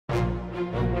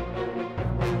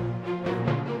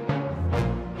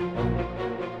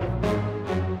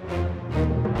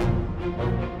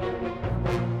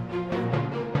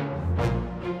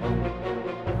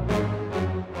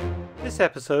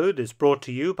episode is brought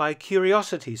to you by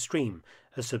CuriosityStream,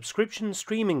 a subscription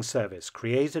streaming service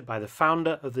created by the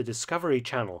founder of the Discovery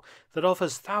Channel that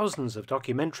offers thousands of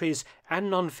documentaries and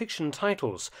non-fiction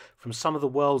titles from some of the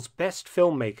world's best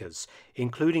filmmakers,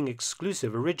 including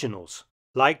exclusive originals.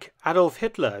 Like Adolf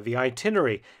Hitler, The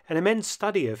Itinerary, an immense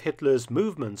study of Hitler's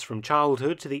movements from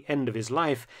childhood to the end of his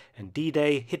life, and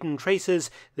D-Day, Hidden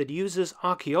Traces, that uses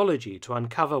archaeology to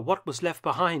uncover what was left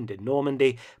behind in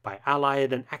Normandy by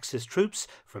Allied and Axis troops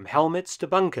from helmets to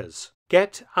bunkers.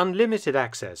 Get unlimited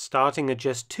access starting at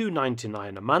just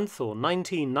 $2.99 a month or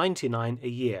 $19.99 a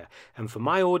year, and for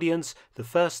my audience, the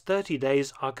first 30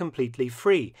 days are completely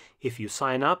free if you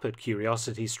sign up at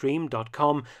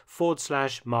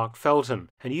curiositystream.com/Mark Felton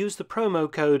and use the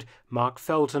promo code Mark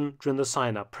Felton during the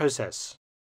sign-up process.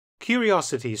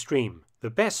 CuriosityStream, the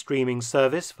best streaming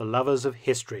service for lovers of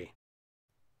history.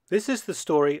 This is the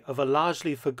story of a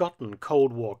largely forgotten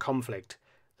Cold War conflict,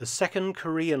 the Second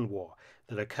Korean War,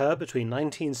 that occurred between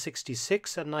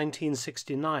 1966 and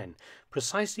 1969,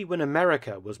 precisely when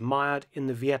America was mired in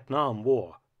the Vietnam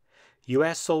War.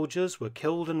 US soldiers were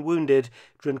killed and wounded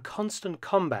during constant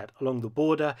combat along the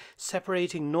border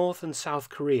separating North and South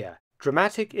Korea,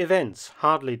 dramatic events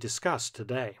hardly discussed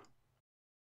today.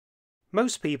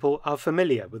 Most people are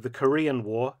familiar with the Korean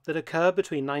War that occurred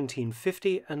between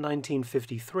 1950 and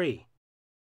 1953.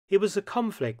 It was a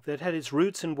conflict that had its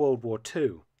roots in World War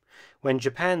II. When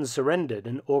Japan surrendered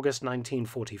in August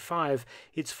 1945,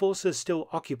 its forces still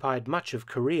occupied much of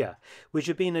Korea, which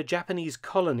had been a Japanese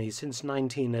colony since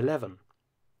 1911.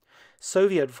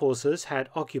 Soviet forces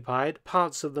had occupied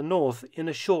parts of the north in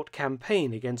a short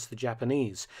campaign against the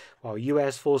Japanese, while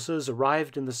US forces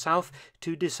arrived in the south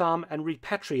to disarm and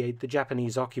repatriate the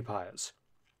Japanese occupiers.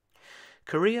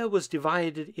 Korea was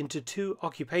divided into two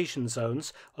occupation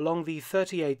zones along the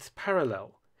 38th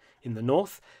parallel. In the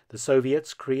north, the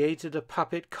Soviets created a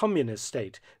puppet communist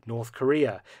state, North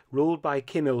Korea, ruled by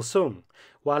Kim Il-sung,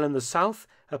 while in the south,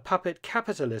 a puppet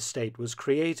capitalist state was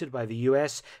created by the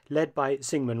US, led by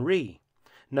Syngman Rhee,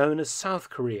 known as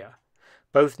South Korea.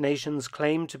 Both nations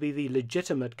claimed to be the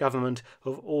legitimate government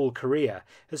of all Korea,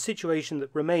 a situation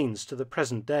that remains to the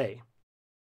present day.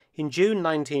 In June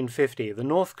 1950, the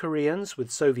North Koreans, with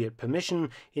Soviet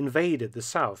permission, invaded the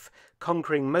south,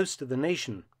 conquering most of the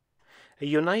nation. A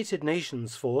United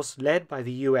Nations force led by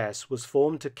the US was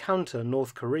formed to counter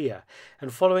North Korea,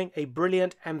 and following a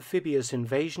brilliant amphibious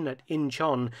invasion at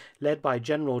Incheon led by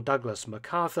General Douglas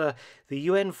MacArthur, the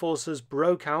UN forces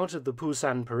broke out of the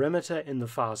Pusan perimeter in the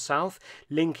far south,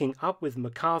 linking up with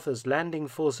MacArthur's landing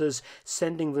forces,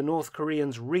 sending the North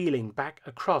Koreans reeling back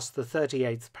across the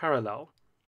 38th parallel.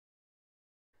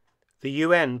 The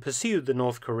UN pursued the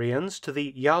North Koreans to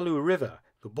the Yalu River,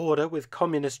 the border with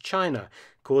Communist China,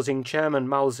 causing Chairman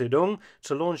Mao Zedong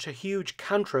to launch a huge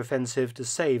counteroffensive to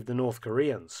save the North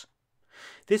Koreans.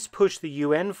 This pushed the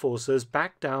UN forces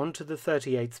back down to the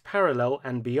 38th parallel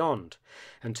and beyond,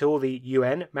 until the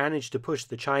UN managed to push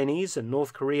the Chinese and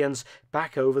North Koreans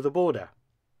back over the border.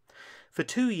 For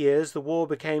 2 years the war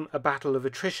became a battle of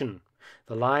attrition,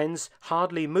 the lines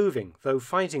hardly moving, though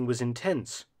fighting was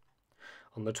intense.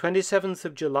 On the 27th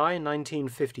of July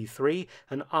 1953,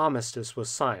 an armistice was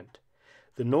signed.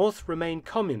 The North remained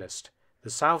communist, the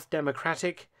South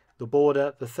democratic, the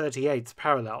border the 38th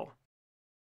parallel.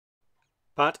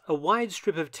 But a wide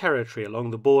strip of territory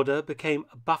along the border became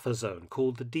a buffer zone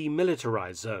called the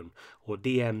Demilitarized Zone, or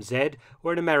DMZ,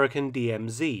 or in American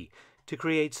DMZ, to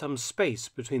create some space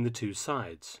between the two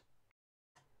sides.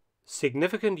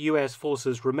 Significant US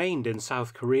forces remained in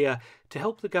South Korea to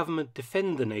help the government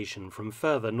defend the nation from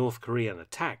further North Korean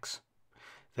attacks.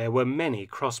 There were many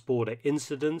cross-border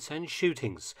incidents and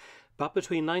shootings, but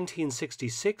between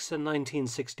 1966 and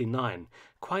 1969,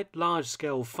 quite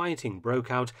large-scale fighting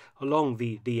broke out along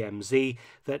the DMZ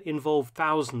that involved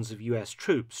thousands of US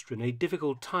troops during a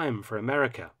difficult time for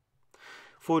America.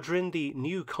 For during the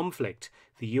new conflict,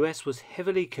 the US was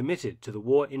heavily committed to the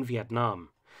war in Vietnam,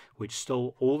 which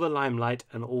stole all the limelight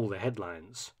and all the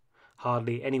headlines.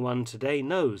 Hardly anyone today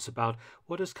knows about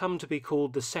what has come to be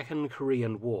called the Second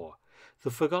Korean War, the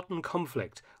forgotten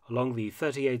conflict along the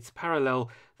 38th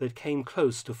parallel that came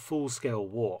close to full-scale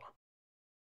war.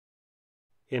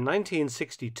 In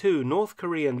 1962, North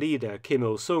Korean leader Kim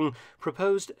Il-sung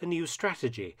proposed a new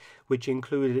strategy, which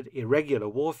included irregular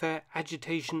warfare,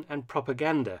 agitation and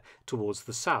propaganda towards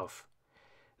the south.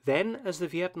 Then, as the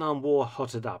Vietnam War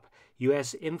hotted up,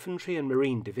 US infantry and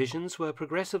marine divisions were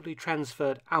progressively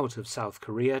transferred out of South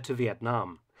Korea to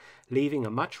Vietnam, leaving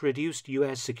a much reduced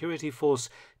US security force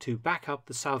to back up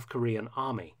the South Korean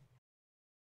army.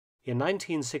 In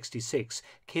 1966,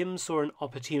 Kim saw an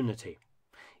opportunity.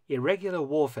 irregular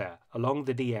warfare along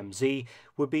the DMZ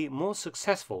would be more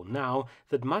successful now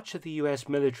that much of the US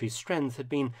military strength had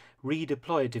been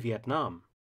redeployed to Vietnam.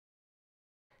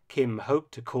 Kim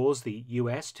hoped to cause the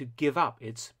US to give up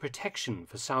its protection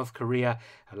for South Korea,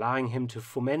 allowing him to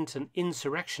foment an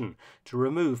insurrection to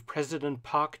remove President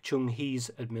Park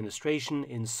Chung-hee's administration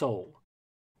in Seoul.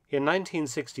 In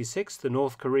 1966, the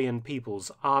North Korean People's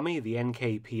Army, the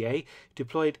NKPA,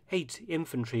 deployed 8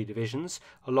 infantry divisions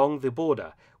along the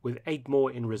border, with 8 more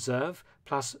in reserve,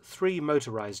 plus 3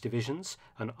 motorized divisions,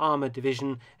 an armored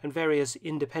division, and various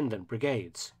independent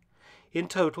brigades. In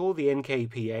total, the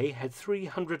NKPA had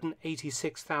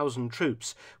 386,000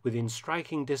 troops within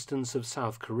striking distance of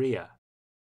South Korea.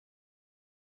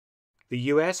 The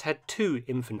US had 2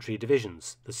 infantry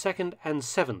divisions, the 2nd and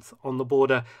 7th, on the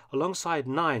border alongside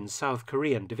 9 South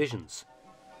Korean divisions.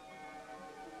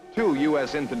 2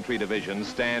 U.S. infantry divisions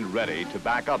stand ready to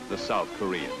back up the South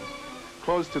Koreans.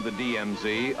 Close to the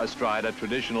DMZ, astride a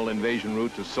traditional invasion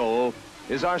route to Seoul,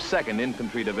 is our 2nd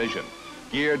Infantry Division,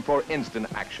 geared for instant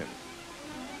action.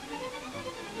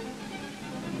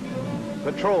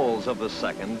 Patrols of the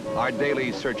 2nd are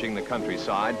daily searching the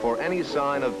countryside for any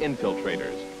sign of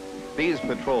infiltrators. These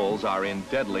patrols are in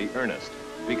deadly earnest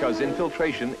because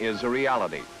infiltration is a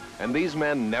reality, and these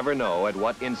men never know at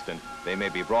what instant they may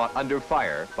be brought under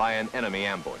fire by an enemy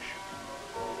ambush.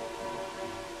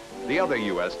 The other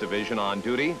U.S. division on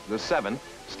duty, the 7th,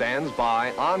 stands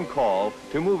by on call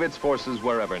to move its forces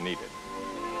wherever needed.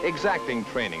 Exacting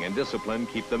training and discipline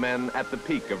keep the men at the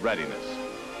peak of readiness.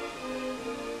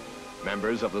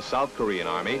 Members of the South Korean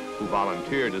Army who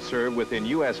volunteer to serve within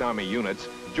U.S. Army units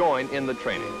join in the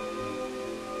training.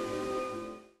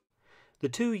 The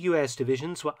 2 U.S.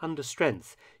 divisions were under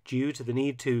strength due to the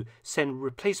need to send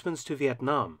replacements to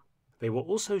Vietnam. They were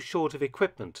also short of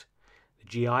equipment. The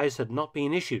GIs had not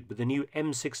been issued with the new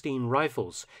M16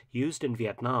 rifles used in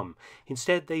Vietnam.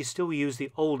 Instead, they still used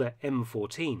the older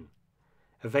M14.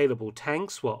 Available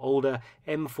tanks were older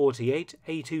M48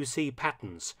 A2C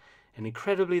patterns, and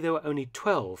incredibly there were only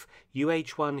 12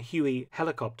 UH-1 Huey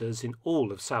helicopters in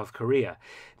all of South Korea,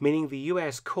 meaning the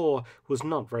US Corps was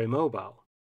not very mobile.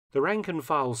 The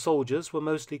rank-and-file soldiers were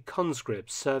mostly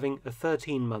conscripts serving a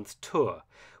 13-month tour,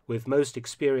 with most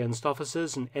experienced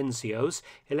officers and NCOs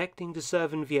electing to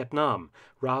serve in Vietnam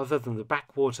rather than the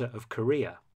backwater of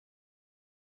Korea.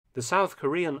 The South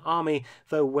Korean Army,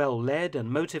 though well-led and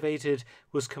motivated,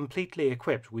 was completely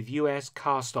equipped with US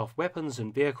cast-off weapons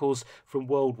and vehicles from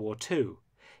World War II,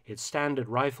 its standard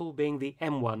rifle being the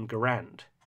M1 Garand.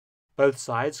 Both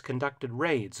sides conducted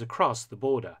raids across the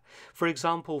border. For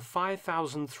example,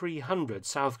 5,300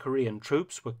 South Korean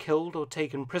troops were killed or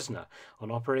taken prisoner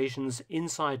on operations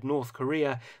inside North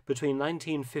Korea between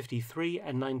 1953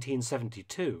 and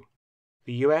 1972.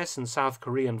 The US and South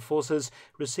Korean forces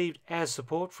received air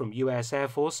support from US Air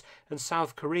Force and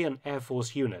South Korean Air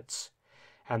Force units,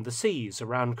 and the seas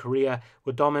around Korea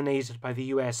were dominated by the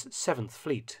US 7th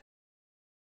Fleet.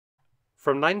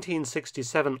 From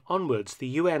 1967 onwards, the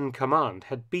UN command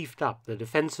had beefed up the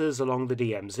defences along the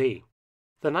DMZ.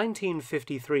 The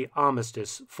 1953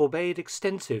 armistice forbade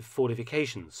extensive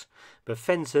fortifications, but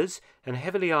fences and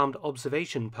heavily armed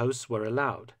observation posts were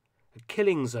allowed. A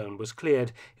killing zone was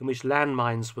cleared in which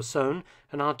landmines were sown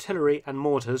and artillery and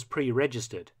mortars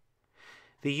pre-registered.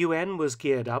 The UN was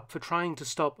geared up for trying to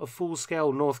stop a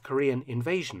full-scale North Korean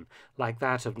invasion like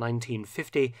that of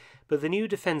 1950, but the new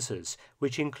defences,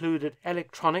 which included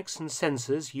electronics and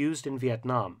sensors used in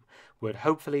Vietnam, would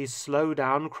hopefully slow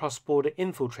down cross-border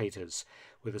infiltrators,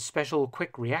 with a special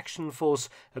quick reaction force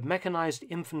of mechanized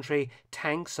infantry,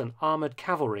 tanks and armoured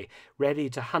cavalry ready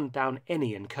to hunt down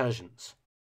any incursions.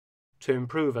 To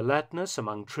improve alertness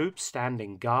among troops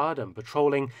standing guard and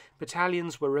patrolling,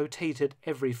 battalions were rotated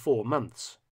every 4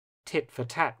 months.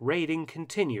 Tit-for-tat raiding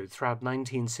continued throughout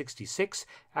 1966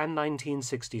 and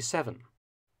 1967.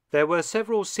 There were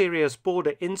several serious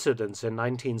border incidents in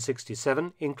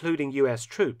 1967, including US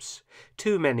troops,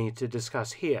 too many to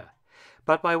discuss here.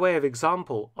 But by way of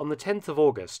example, on the 10th of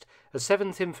August, a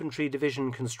 7th Infantry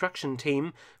Division construction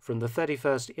team from the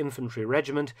 31st Infantry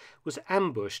Regiment was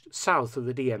ambushed south of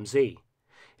the DMZ.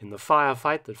 In the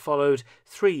firefight that followed,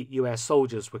 3 US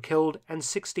soldiers were killed and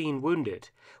 16 wounded,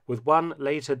 with 1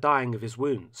 later dying of his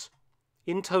wounds.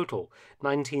 In total,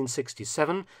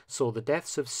 1967 saw the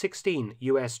deaths of 16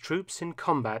 US troops in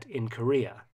combat in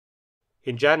Korea.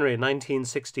 In January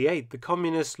 1968, the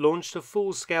Communists launched a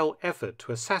full-scale effort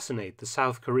to assassinate the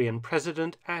South Korean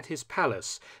president at his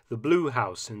palace, the Blue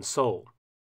House in Seoul.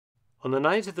 On the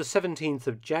night of the 17th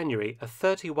of January, a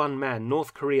 31-man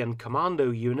North Korean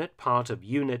commando unit, part of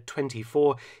Unit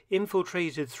 24,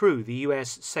 infiltrated through the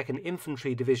U.S. 2nd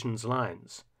Infantry Division's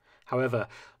lines. However,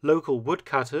 local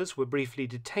woodcutters were briefly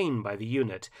detained by the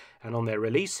unit, and on their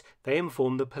release they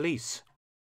informed the police.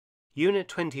 Unit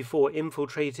 24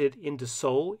 infiltrated into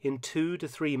Seoul in 2 to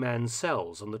 3-man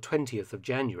cells on the 20th of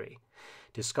January.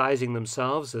 Disguising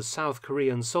themselves as South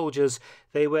Korean soldiers,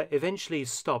 they were eventually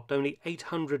stopped only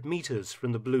 800 meters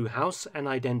from the Blue House and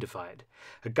identified.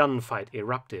 A gunfight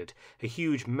erupted, a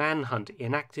huge manhunt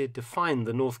enacted to find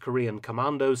the North Korean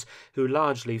commandos, who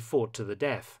largely fought to the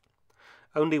death.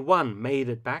 Only one made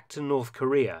it back to North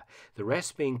Korea, the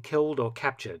rest being killed or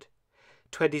captured.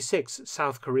 26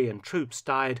 South Korean troops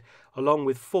died, along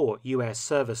with 4 U.S.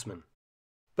 servicemen.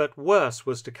 But worse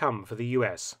was to come for the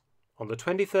U.S. On the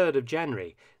 23rd of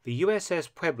January, the USS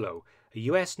Pueblo, a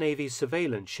U.S. Navy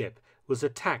surveillance ship, was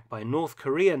attacked by North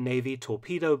Korean Navy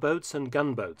torpedo boats and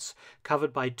gunboats,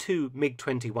 covered by 2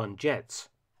 MiG-21 jets.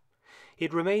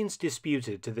 It remains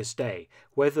disputed to this day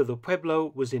whether the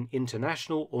Pueblo was in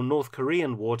international or North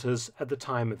Korean waters at the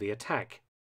time of the attack.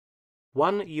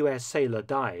 1 U.S. sailor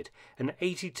died, and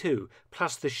 82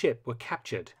 plus the ship were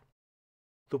captured.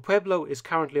 The Pueblo is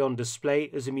currently on display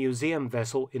as a museum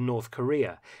vessel in North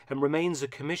Korea and remains a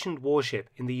commissioned warship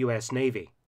in the U.S.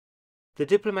 Navy. The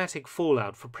diplomatic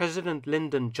fallout for President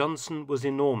Lyndon Johnson was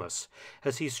enormous,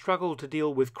 as he struggled to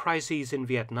deal with crises in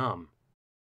Vietnam.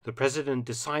 The president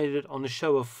decided on a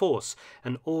show of force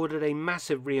and ordered a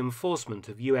massive reinforcement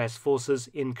of U.S. forces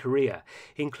in Korea,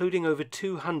 including over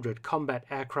 200 combat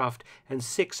aircraft and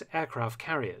 6 aircraft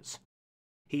carriers.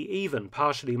 He even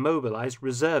partially mobilized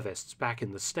reservists back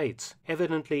in the States,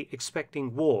 evidently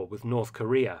expecting war with North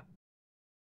Korea.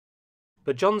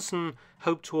 But Johnson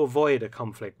hoped to avoid a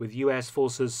conflict with U.S.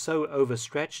 forces so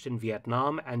overstretched in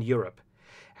Vietnam and Europe,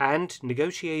 and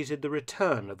negotiated the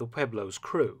return of the Pueblo's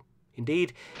crew.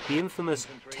 Indeed, the infamous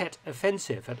Tet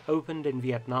Offensive had opened in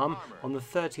Vietnam on the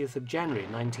 30th of January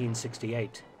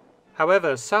 1968.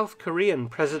 However, South Korean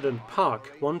President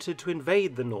Park wanted to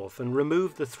invade the North and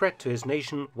remove the threat to his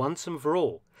nation once and for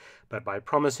all, but by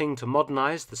promising to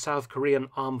modernize the South Korean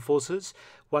armed forces,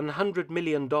 $100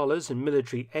 million in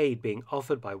military aid being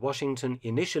offered by Washington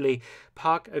initially,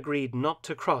 Park agreed not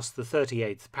to cross the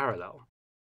 38th parallel.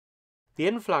 The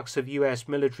influx of U.S.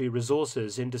 military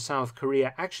resources into South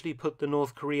Korea actually put the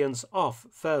North Koreans off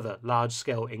further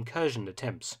large-scale incursion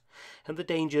attempts, and the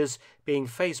dangers being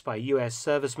faced by U.S.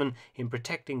 servicemen in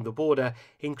protecting the border,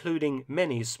 including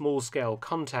many small-scale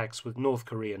contacts with North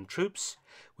Korean troops,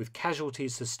 with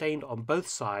casualties sustained on both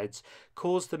sides,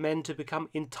 caused the men to become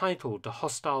entitled to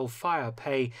hostile fire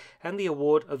pay and the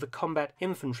award of the Combat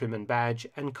Infantryman Badge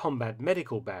and Combat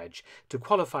Medical Badge to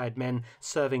qualified men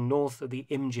serving north of the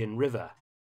Imjin River.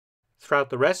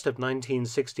 Throughout the rest of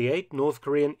 1968, North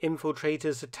Korean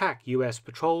infiltrators attacked U.S.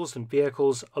 patrols and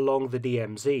vehicles along the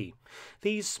DMZ.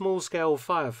 These small-scale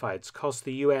firefights cost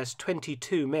the U.S.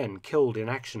 22 men killed in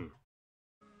action.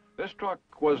 This truck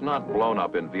was not blown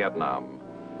up in Vietnam.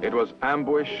 It was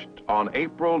ambushed on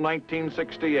April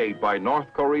 1968 by North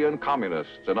Korean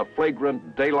communists in a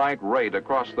flagrant daylight raid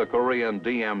across the Korean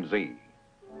DMZ.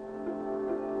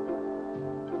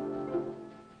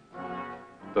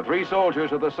 The 3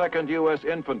 soldiers of the 2nd U.S.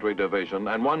 Infantry Division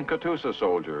and 1 Katusha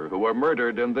soldier who were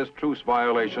murdered in this truce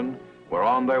violation were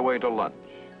on their way to lunch.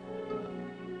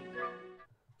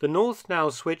 The North now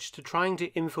switched to trying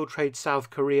to infiltrate South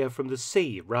Korea from the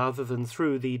sea rather than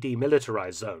through the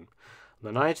Demilitarized Zone.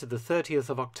 On the night of the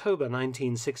 30th of October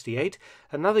 1968,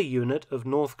 another unit of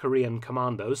North Korean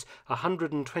commandos,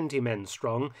 120 men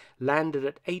strong, landed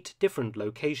at 8 different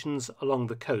locations along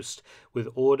the coast, with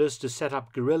orders to set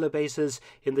up guerrilla bases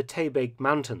in the Taebaek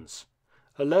Mountains.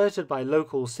 Alerted by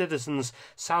local citizens,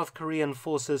 South Korean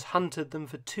forces hunted them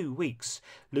for 2 weeks,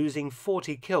 losing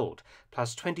 40 killed,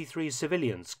 plus 23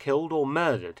 civilians killed or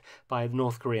murdered by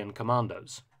North Korean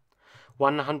commandos.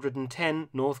 110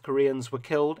 North Koreans were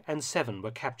killed and 7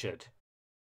 were captured.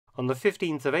 On the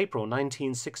 15th of April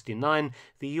 1969,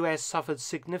 the U.S. suffered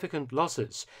significant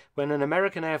losses when an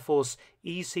American Air Force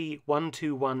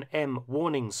EC-121M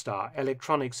Warning Star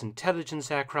electronics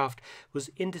intelligence aircraft was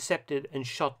intercepted and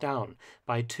shot down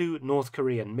by 2 North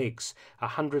Korean MiGs,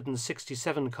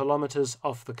 167 kilometers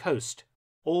off the coast.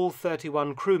 All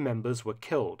 31 crew members were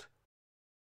killed.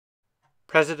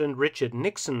 President Richard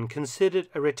Nixon considered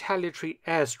a retaliatory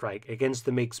airstrike against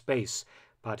the MiG's base,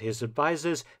 but his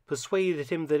advisers persuaded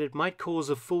him that it might cause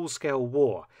a full-scale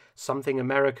war, something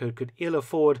America could ill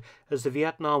afford as the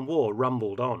Vietnam War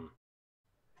rumbled on.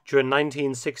 During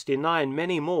 1969,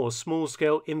 many more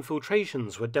small-scale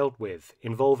infiltrations were dealt with,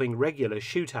 involving regular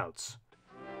shootouts.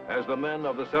 As the men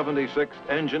of the 76th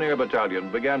Engineer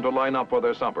Battalion began to line up for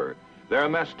their supper, their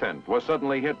mess tent was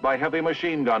suddenly hit by heavy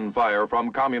machine gun fire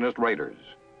from communist raiders.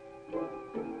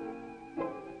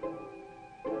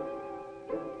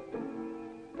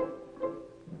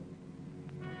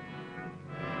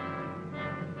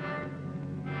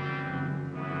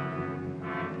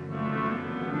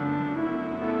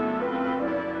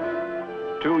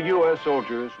 Two U.S.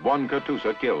 soldiers, one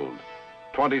Katyusha killed,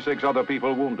 26 other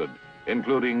people wounded,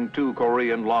 including 2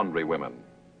 Korean laundry women.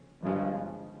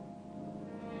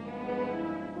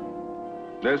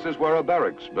 This is where a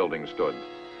barracks building stood,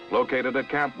 located at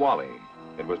Camp Wally.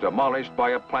 It was demolished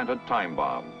by a planted time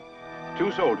bomb.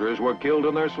 2 soldiers were killed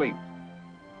in their sleep.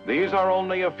 These are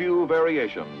only a few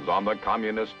variations on the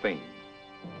communist theme.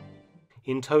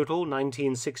 In total,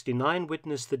 1969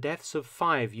 witnessed the deaths of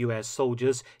 5 U.S.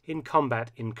 soldiers in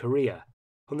combat in Korea.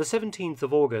 On the 17th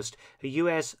of August, a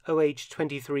U.S.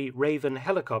 OH-23 Raven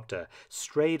helicopter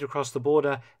strayed across the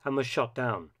border and was shot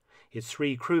down. Its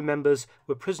 3 crew members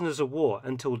were prisoners of war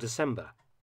until December.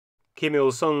 Kim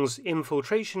Il-sung's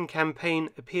infiltration campaign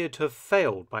appeared to have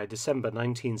failed by December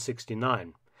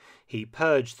 1969. He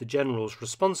purged the generals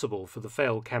responsible for the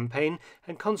failed campaign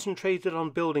and concentrated on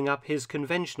building up his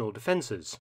conventional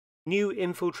defenses. New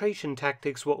infiltration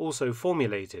tactics were also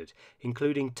formulated,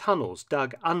 including tunnels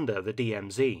dug under the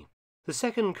DMZ. The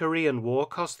Second Korean War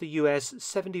cost the US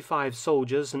 75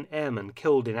 soldiers and airmen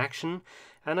killed in action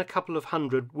and a couple of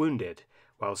hundred wounded,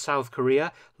 while South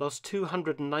Korea lost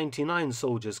 299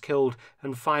 soldiers killed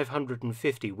and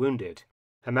 550 wounded.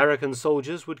 American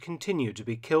soldiers would continue to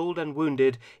be killed and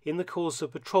wounded in the course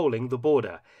of patrolling the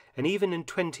border, and even in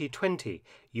 2020,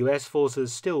 US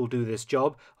forces still do this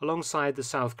job alongside the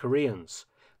South Koreans.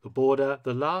 The border,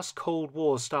 the last Cold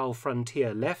War-style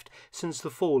frontier left since the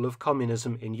fall of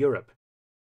communism in Europe.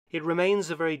 It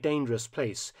remains a very dangerous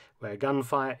place, where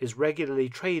gunfire is regularly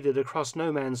traded across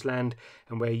no man's land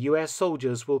and where US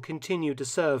soldiers will continue to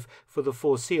serve for the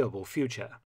foreseeable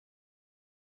future.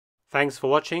 Thanks for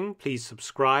watching. Please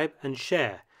subscribe and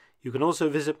share. You can also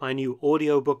visit my new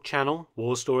audiobook channel,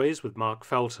 War Stories with Mark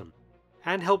Felton,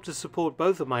 and help to support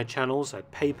both of my channels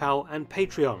at PayPal and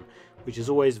Patreon, which is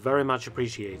always very much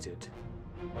appreciated.